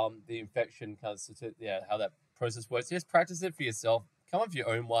how the infection kind of how that process works? Just practice it for yourself. Come up with your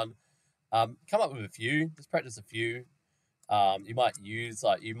own one. Come up with a few. Just practice a few. You might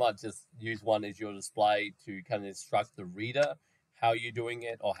just use one as your display to kind of instruct the reader how you're doing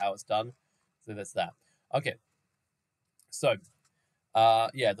it or how it's done. So that's that. Okay. So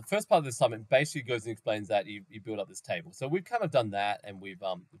yeah, the first part of the assignment basically goes and explains that you build up this table. So we've kind of done that, and we've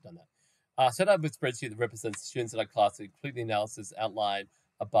done that. Set up a spreadsheet that represents students in our class to complete the analysis outlined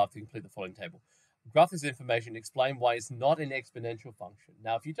above to complete the following table. Graph this information, explain why it's not an exponential function.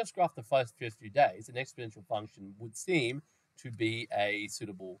 Now, if you just graph the first few days, an exponential function would seem to be a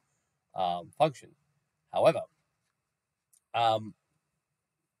suitable function. However,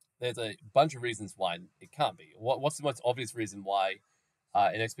 there's a bunch of reasons why it can't be. What's the most obvious reason why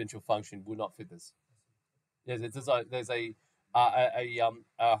an exponential function would not fit this? There's a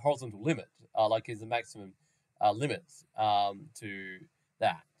horizontal limit, like is a maximum limit to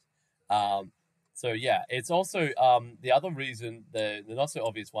that. So yeah, it's also the other reason, the not so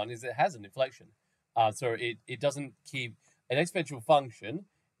obvious one, is it has an inflection. So it doesn't keep an exponential function.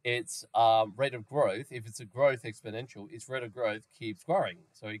 Its rate of growth, if it's a growth exponential, its rate of growth keeps growing.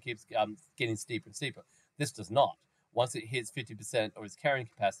 So it keeps getting steeper and steeper. This does not. once it hits 50% of its carrying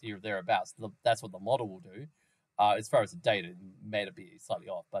capacity or thereabouts, that's what the model will do. As far as the data, it may be slightly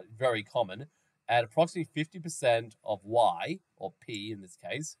off, but very common. At approximately 50% of Y, or P in this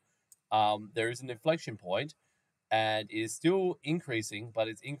case, there is an inflection point, and it is still increasing, but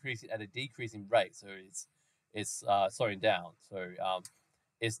it's increasing at a decreasing rate. So it's slowing down. So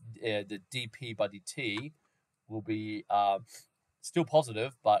it's the dp by dt will be still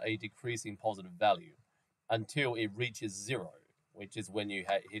positive, but a decreasing positive value until it reaches zero, which is when you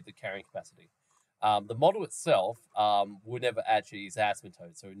hit the carrying capacity. The model itself will never actually is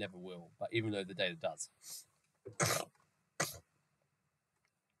asymptote, so it never will, but even though the data does.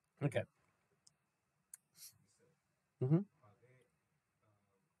 Okay. Mm-hmm.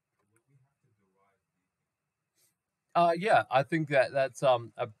 Yeah, I think that's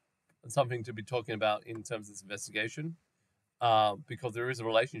something to be talking about in terms of this investigation, because there is a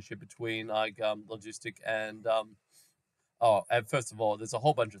relationship between like logistic and and first of all, there's a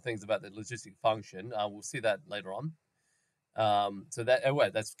whole bunch of things about the logistic function. We'll see that later on. So that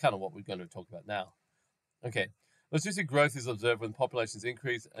that's kind of what we're going to talk about now. Okay. Logistic growth is observed when populations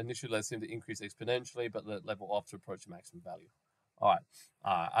increase. Initially, they seem to increase exponentially, but level off to approach maximum value. All right.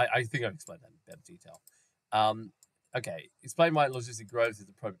 I think I've explained that in better detail. Okay. Explain why logistic growth is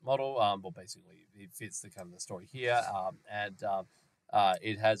the appropriate model. Well, basically, it fits the kind of the story here.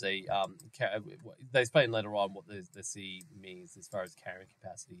 It has a they explain later on what the C means as far as carrying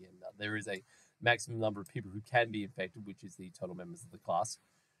capacity, and there is a maximum number of people who can be infected, which is the total members of the class.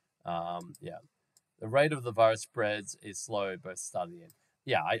 Yeah. The rate of the virus spreads is slow both start and the end.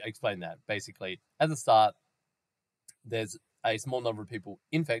 Yeah, I explained that. Basically, at the start, there's a small number of people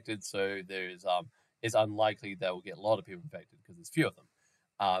infected, so it's unlikely they will get a lot of people infected because there's few of them.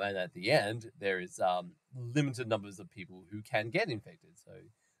 And at the end, there is limited numbers of people who can get infected.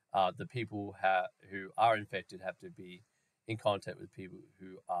 So the people who are infected have to be in contact with people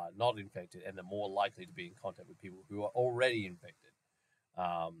who are not infected, and they're more likely to be in contact with people who are already infected.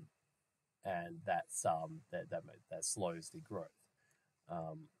 And that's that slows the growth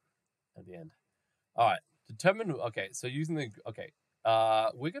at the end. All right, determine. Okay, so using the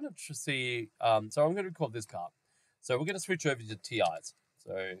we're gonna see. So I'm gonna record this part. So we're gonna switch over to TIs.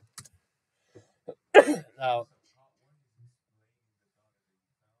 So now,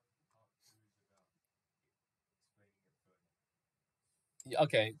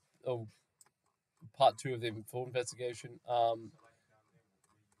 okay. Oh, part two of the full investigation.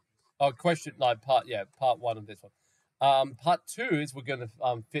 Question like part one of this one. Part two is we're going to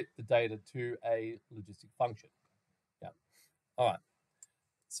fit the data to a logistic function. Yeah. All right.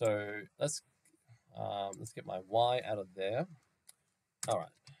 So let's get my y out of there. All right.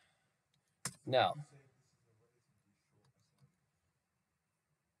 Now,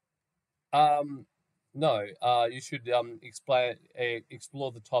 no, you should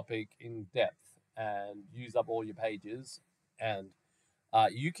explore the topic in depth and use up all your pages, and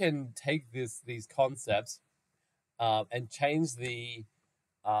you can take these concepts and change the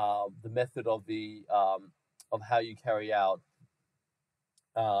method of how you carry out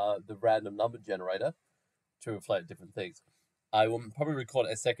the random number generator to reflect different things. I will probably record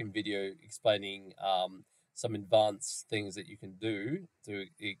a second video explaining some advanced things that you can do to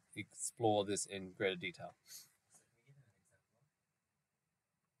explore this in greater detail.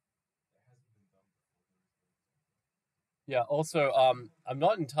 Yeah. Also, I'm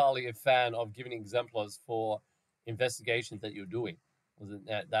not entirely a fan of giving exemplars for investigations that you're doing.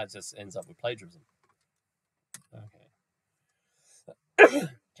 That just ends up with plagiarism. Okay.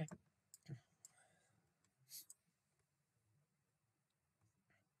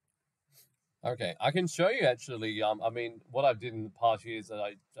 Okay, I can show you actually. I mean, what I did in the past years that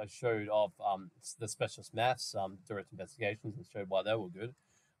I showed off the specialist maths direct investigations and showed why they were good.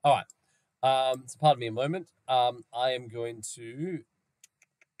 All right. So pardon me a moment. I am going to.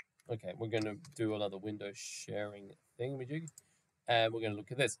 Okay, we're going to do another window sharing thing, and we're going to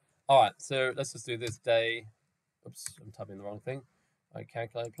look at this. All right, so let's just do this day. Oops, I'm typing the wrong thing. All right,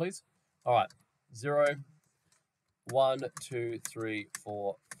 calculate, please. All right, 0, 1, 2, 3,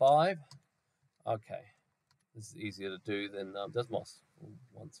 4, 5. Okay, this is easier to do than Desmos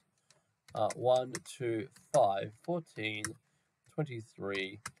once. 1, 2, 5, 14,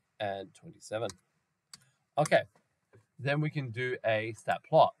 23, and 27. Okay, then we can do a stat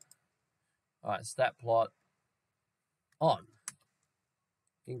plot. All right, stat plot on.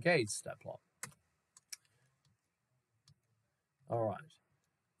 Engage stat plot. All right,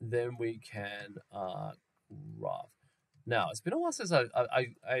 then we can graph. Now, it's been a while since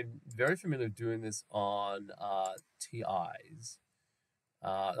I'm very familiar with doing this on TIs.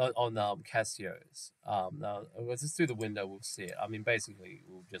 on Casio's. Now let's just do the window. We'll see it. I mean, basically,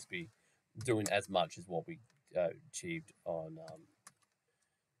 we'll just be doing as much as what we achieved on.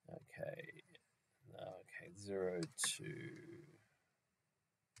 Okay, 0 to.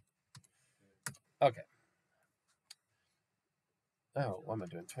 Okay. Oh, what am I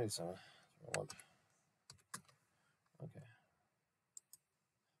doing? 27. Okay.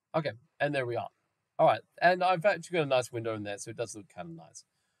 Okay, and there we are. All right, and I've actually got a nice window in there, so it does look kind of nice.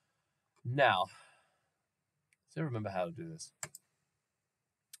 Now, do you remember how to do this?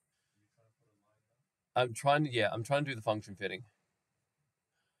 I'm trying to, I'm trying to do the function fitting.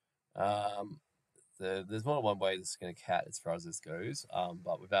 There's more than one way to skin a cat as far as this goes,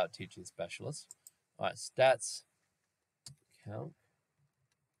 but without teaching specialists. All right, stats, count.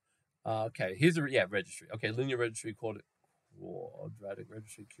 Okay, here's a registry. Okay, linear registry, quadratic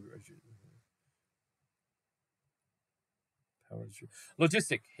registry, cubic registry, power registry,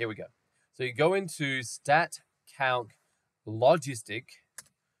 logistic. Here we go. So you go into stat, count, logistic.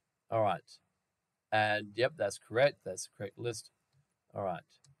 All right, and yep, that's correct. That's the correct list. All right,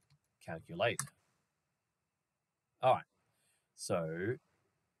 calculate. All right, so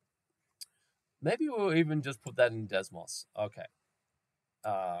maybe we'll even just put that in Desmos. Okay.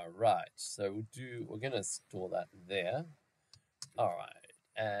 Right. So we're gonna store that there. All right,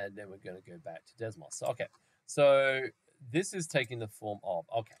 and then we're gonna go back to Desmos. So, okay. So this is taking the form of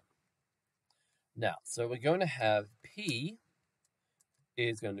Now, so we're going to have P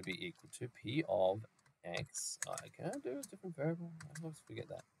is going to be equal to P of X. Can I do a different variable? I always forget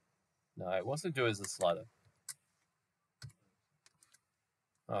that. No, it wants to do as a slider.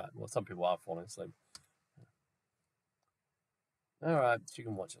 All right. Well, some people are falling asleep. All right, you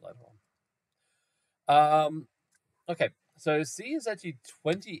can watch it later on. Okay, so C is actually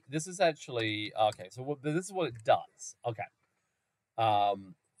 20. This is actually okay. So this is what it does. Okay.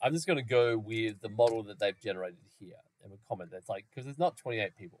 I'm just going to go with the model that they've generated here and we comment that's like because it's not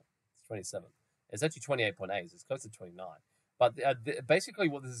 28 people, it's 27. It's actually 28.8. It's close to 29. But basically,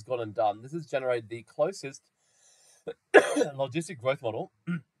 what this has gone and done, this has generated the closest logistic growth model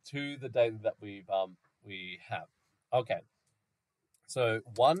to the data that we have. Okay. So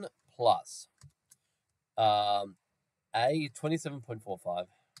 1 plus A 27.45.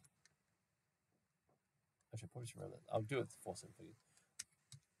 Actually, I probably should remember that. I'll do it for some for you.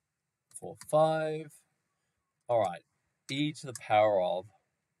 4, 5. All right. E to the power of.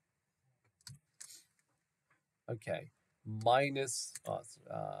 Okay. Minus. I'll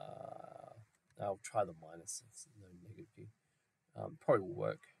try the minus. It's no negative key. Probably will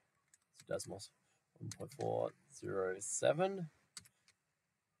work. So Desmos 1.407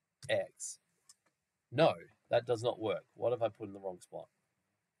 x. No, that does not work. What if I put in the wrong spot?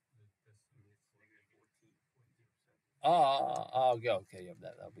 Okay, yeah,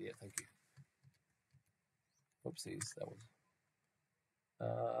 that'll be it. Thank you. Oopsies, that was.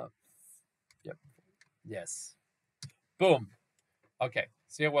 Yep. Yes. Boom. Okay.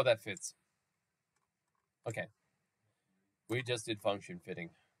 See how well that fits. Okay. We just did function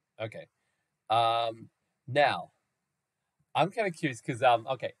fitting. Okay. Now I'm kind of curious because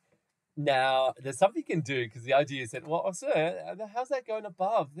okay. Now there's something you can do because the idea is that sir, how's that going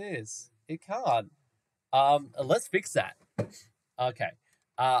above this? It can't. Let's fix that. Okay.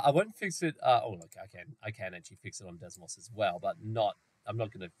 I won't fix it. Look, I can actually fix it on Desmos as well, but I'm not going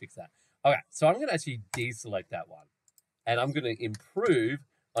to fix that. Okay, so I'm going to actually deselect that one, and I'm going to improve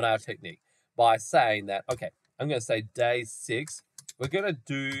on our technique by saying that. Okay, I'm going to say day 6. We're going to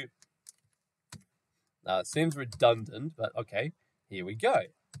do. It seems redundant, but okay, here we go.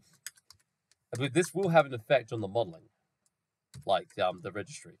 This will have an effect on the modeling, like the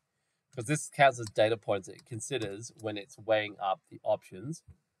registry. Because this counts as data points it considers when it's weighing up the options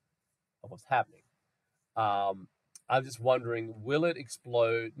of what's happening. I'm just wondering, will it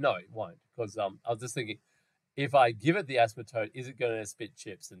explode? No, it won't. Because I was just thinking, if I give it the asymptote, is it going to spit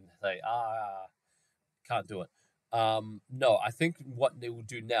chips and say, can't do it? No, I think what they will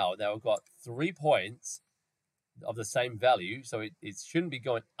do now, they've got 3 points of the same value, so it shouldn't be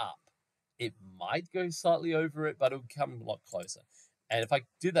going up. It might go slightly over it, but it'll come a lot closer. And if I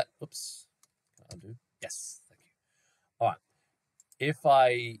do that, oops, can I undo? Yes, thank you. All right. If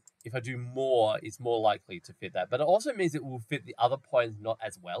I do more, it's more likely to fit that. But it also means it will fit the other points not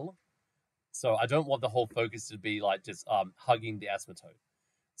as well. So I don't want the whole focus to be like just hugging the asymptote.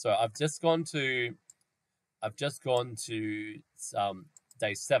 So I've just gone to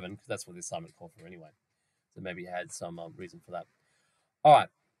day 7 because that's what the assignment called for anyway. So maybe it had some reason for that. All right.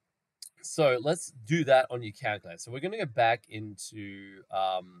 So let's do that on your calculator. So we're going to go back into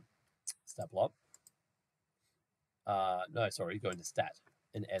stat block. No, sorry, go into stat.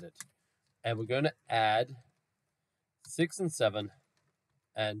 and edit. And we're going to add 6 and 7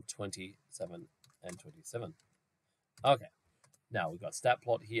 and 27 and 27. Okay, now we've got stat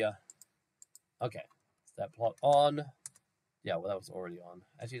plot here. Okay, stat plot on. Yeah, well, that was already on.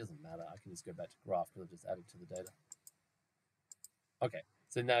 Actually, it doesn't matter. I can just go back to graph because I've just added to the data. Okay,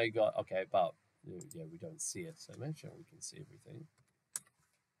 so now you got, okay, but yeah, we don't see it. So make sure we can see everything.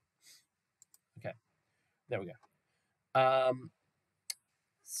 Okay, there we go.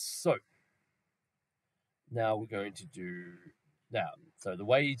 So now we're going to do so the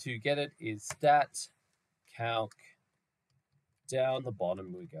way to get it is stat calc. Down the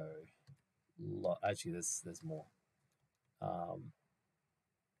bottom we go. Actually, there's more.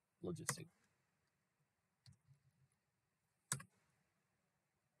 Logistic.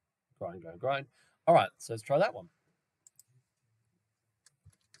 Grind. All right, so let's try that one.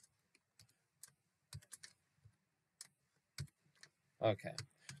 Okay,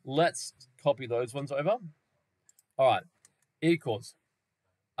 let's copy those ones over. All right, equals.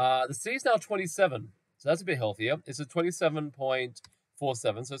 The C is now 27, so that's a bit healthier. It's a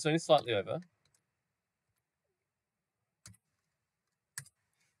 27.47, so it's only slightly over.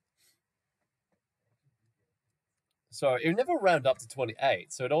 So it would never round up to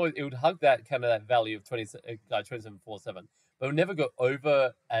 28. So it would hug that kind of that value of 27.47, but it would never go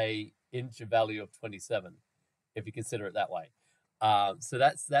over a inch value of 27 if you consider it that way. So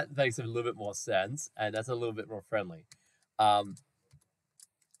that makes a little bit more sense, and that's a little bit more friendly.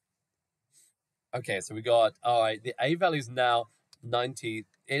 Okay, so we got all right. The A value is now 90.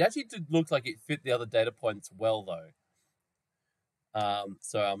 It actually did look like it fit the other data points well, though.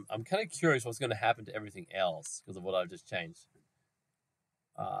 So I'm kind of curious what's going to happen to everything else because of what I've just changed.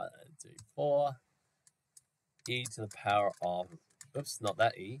 4 e to the power of, oops, not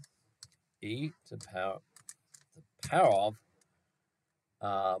that e to the power of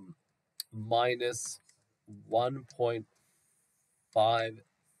minus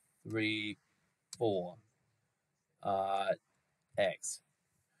 1.534 x.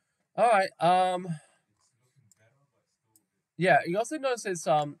 All right. Yeah. You also notice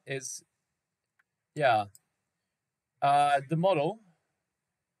yeah. The model.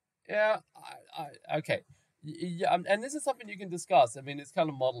 Yeah. Okay. Yeah. And this is something you can discuss. I mean, it's kind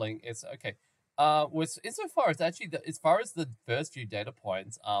of modeling. It's okay. With insofar as actually as far as the first few data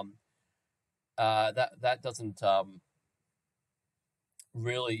points, that doesn't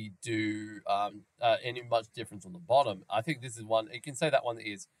really do any much difference on the bottom. I think this is one you can say that one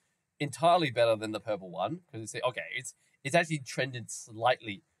is entirely better than the purple one because you say okay, it's actually trended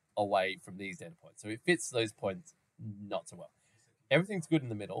slightly away from these data points, so it fits those points not so well. Everything's good in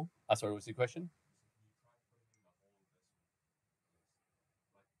the middle. Sorry, what's your question?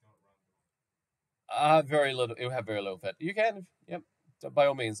 Very little. It will have very little fit. You can, yep. So by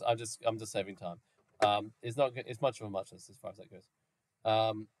all means, I'm just saving time. It's not. It's much of a muchness as far as that goes.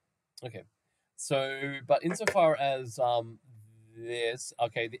 Okay. So, but insofar as this,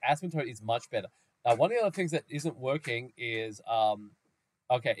 okay, the asymptote is much better. One of the other things that isn't working is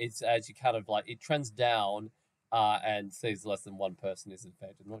okay, it's actually kind of like it trends down and says less than one person is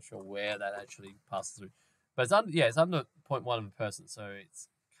infected. I'm not sure where that actually passes through, but it's under 0.1 of a person, so it's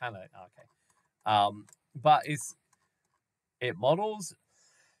kind of okay. But it models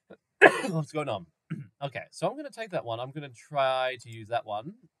what's going on. Okay, so I'm going to take that one. I'm going to try to use that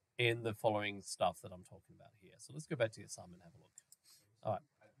one in the following stuff that I'm talking about here. So let's go back to the assignment and have a look. All right.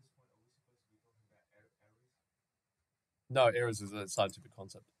 No, errors is a scientific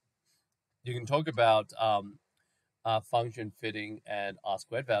concept. You can talk about function fitting and R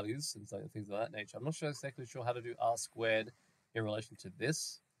squared values and things of that nature. I'm not exactly sure how to do R squared in relation to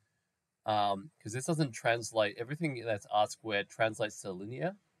this because this doesn't translate. Everything that's R squared translates to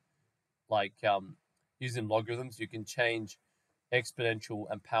linear. Like using logarithms, you can change exponential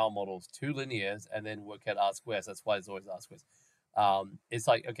and power models to linears and then work out R squares. That's why there's always R squares. It's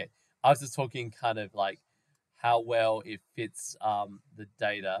like, okay, I was just talking kind of like how well it fits the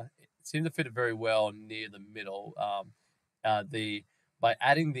data. It seemed to fit it very well near the middle. By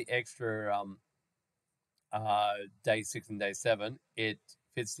adding the extra day 6 and day 7, it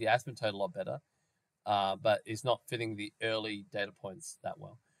fits the asymptote a lot better, but it's not fitting the early data points that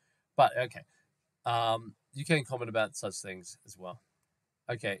well. But okay, you can comment about such things as well.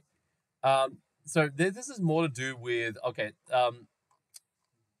 Okay, so this is more to do with okay.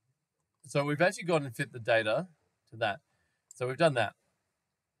 So we've actually gone and fit the data to that. So we've done that.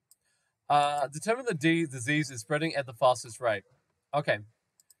 Determine the disease is spreading at the fastest rate. Okay.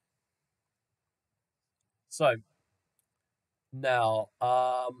 So now,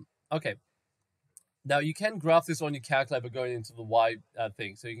 okay. Now you can graph this on your calculator by going into the Y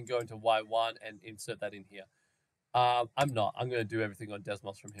thing. So you can go into Y1 and insert that in here. I'm not. I'm going to do everything on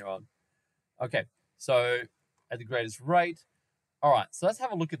Desmos from here on. Okay, so at the greatest rate. All right, so let's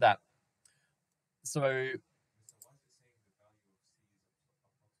have a look at that. So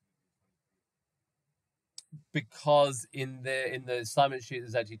because in the assignment sheet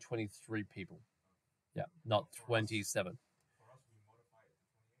there's actually 23 people. Yeah, not 27.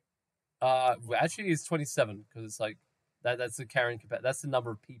 Well, actually it's 27 because it's like that's the carrying capacity. That's the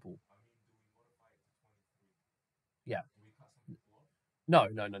number of people. Yeah. No,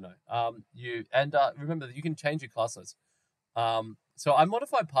 no, no, no. You and remember that you can change your classes. So I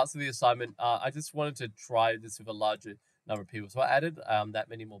modified parts of the assignment. I just wanted to try this with a larger number of people, so I added that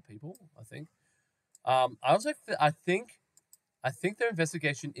many more people. I think. I also I think their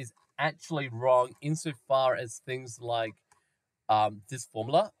investigation is actually wrong insofar as things like this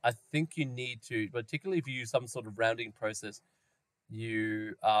formula. I think you need to, particularly if you use some sort of rounding process,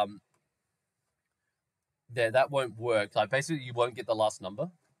 you that won't work. Like basically, you won't get the last number.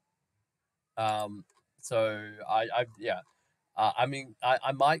 Um, so I yeah, I mean,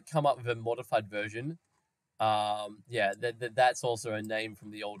 I might come up with a modified version. Yeah, that's also a name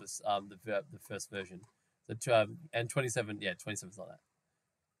from the oldest, the first version. And 27, yeah, 27 is not that.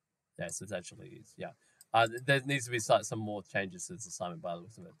 Yeah, so it's actually is yeah. There needs to be some more changes to this assignment by the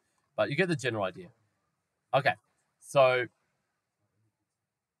looks of it, but you get the general idea. Okay, so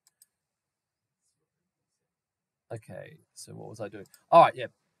okay, so what was I doing? All right, yeah.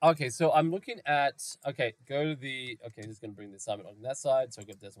 Okay, so I'm looking at okay. Go to the okay. Just going to bring the assignment on that side, so I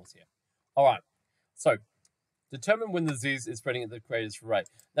got decimals here. All right, so determine when the disease is spreading at the greatest rate.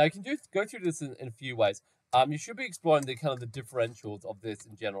 Now you can go through this in a few ways. You should be exploring the kind of the differentials of this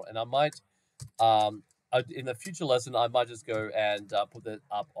in general, and I might in the future lesson I might just go and put that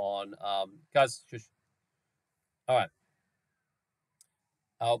up on guys. Shush. All right,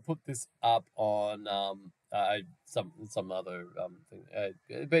 I'll put this up on some other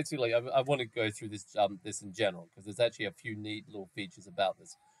thing. Basically, I want to go through this in general because there's actually a few neat little features about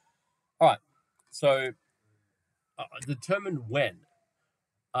this. All right, so determine when.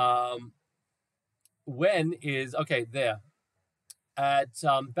 Um, when is okay there at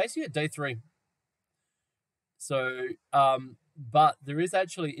basically at day 3. So, but there is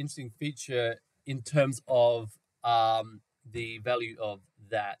actually an interesting feature in terms of the value of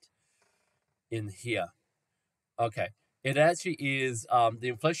that in here. Okay, it actually is the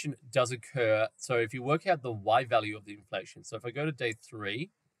inflation does occur. So if you work out the y value of the inflation, so if I go to day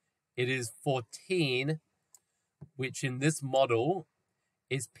 3, it is 14, which in this model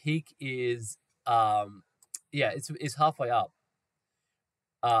its peak is yeah, it's halfway up.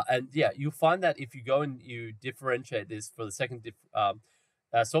 And yeah, you'll find that if you go and you differentiate this for the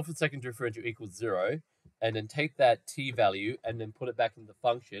solve for the second differential equals 0, and then take that t value and then put it back in the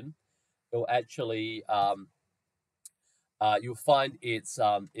function, it'll actually you'll find it's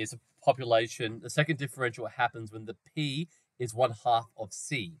a population. The second differential happens when the p is 1/2 of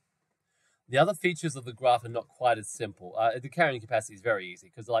c. The other features of the graph are not quite as simple. The carrying capacity is very easy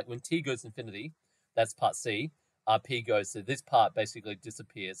because like when t goes to infinity, that's part c. P goes to this part basically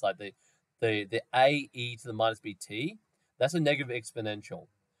disappears. Like the a e to the minus bt, that's a negative exponential.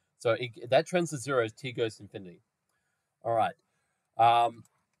 So that trends to 0 as t goes to infinity. All right.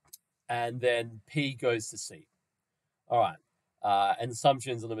 And then p goes to c. All right. And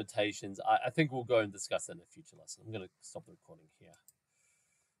assumptions and limitations. I think we'll go and discuss that in a future lesson. I'm going to stop the recording here.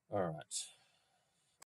 All right.